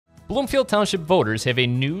Bloomfield Township voters have a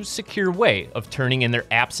new, secure way of turning in their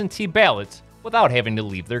absentee ballots without having to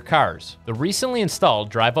leave their cars. The recently installed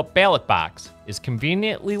drive-up ballot box is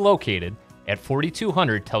conveniently located at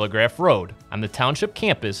 4200 Telegraph Road on the Township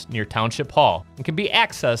campus near Township Hall and can be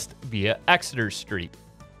accessed via Exeter Street.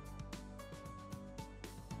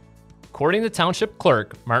 According to Township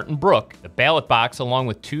Clerk Martin Brook, the ballot box along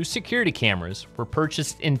with 2 security cameras were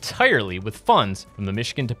purchased entirely with funds from the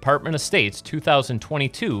Michigan Department of State's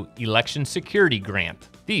 2022 Election Security Grant.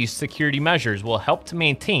 These security measures will help to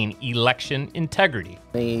maintain election integrity.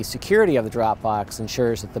 The security of the drop box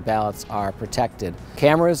ensures that the ballots are protected.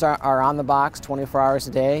 Cameras are on the box 24 hours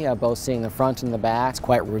a day, both seeing the front and the back. It's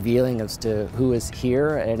quite revealing as to who is here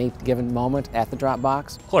at any given moment at the drop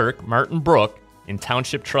box. Clerk Martin Brook and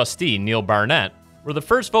Township Trustee Neil Barnett were the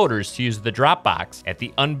first voters to use the drop box at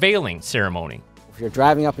the unveiling ceremony. If you're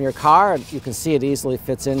driving up in your car, you can see it easily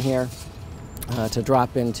fits in here to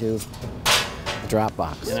drop into the drop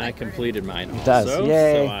box. And I completed mine also, it does.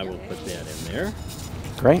 Yay. So I will put that in there.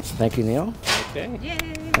 Great, thank you, Neil. Okay. Yay.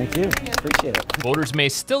 Thank you, appreciate it. Voters may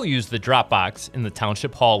still use the drop box in the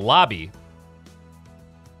Township Hall lobby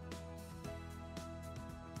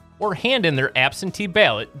or hand in their absentee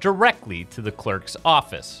ballot directly to the clerk's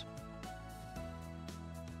office.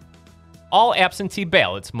 All absentee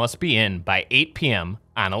ballots must be in by 8 p.m.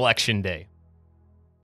 on Election Day.